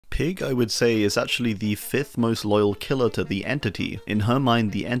Pig, I would say, is actually the 5th most loyal killer to the Entity. In her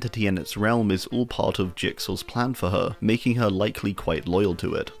mind, the Entity and its realm is all part of Jigsaw's plan for her, making her likely quite loyal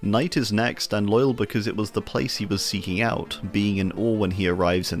to it. Knight is next, and loyal because it was the place he was seeking out, being in awe when he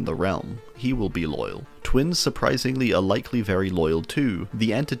arrives in the realm. He will be loyal. Twins, surprisingly, are likely very loyal too.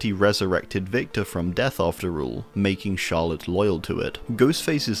 The Entity resurrected Victor from death after all, making Charlotte loyal to it.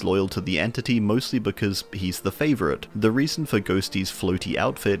 Ghostface is loyal to the Entity mostly because he's the favourite. The reason for Ghosty's floaty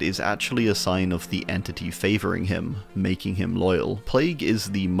outfit is actually a sign of the Entity favouring him, making him loyal. Plague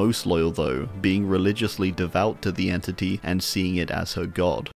is the most loyal though, being religiously devout to the Entity and seeing it as her god.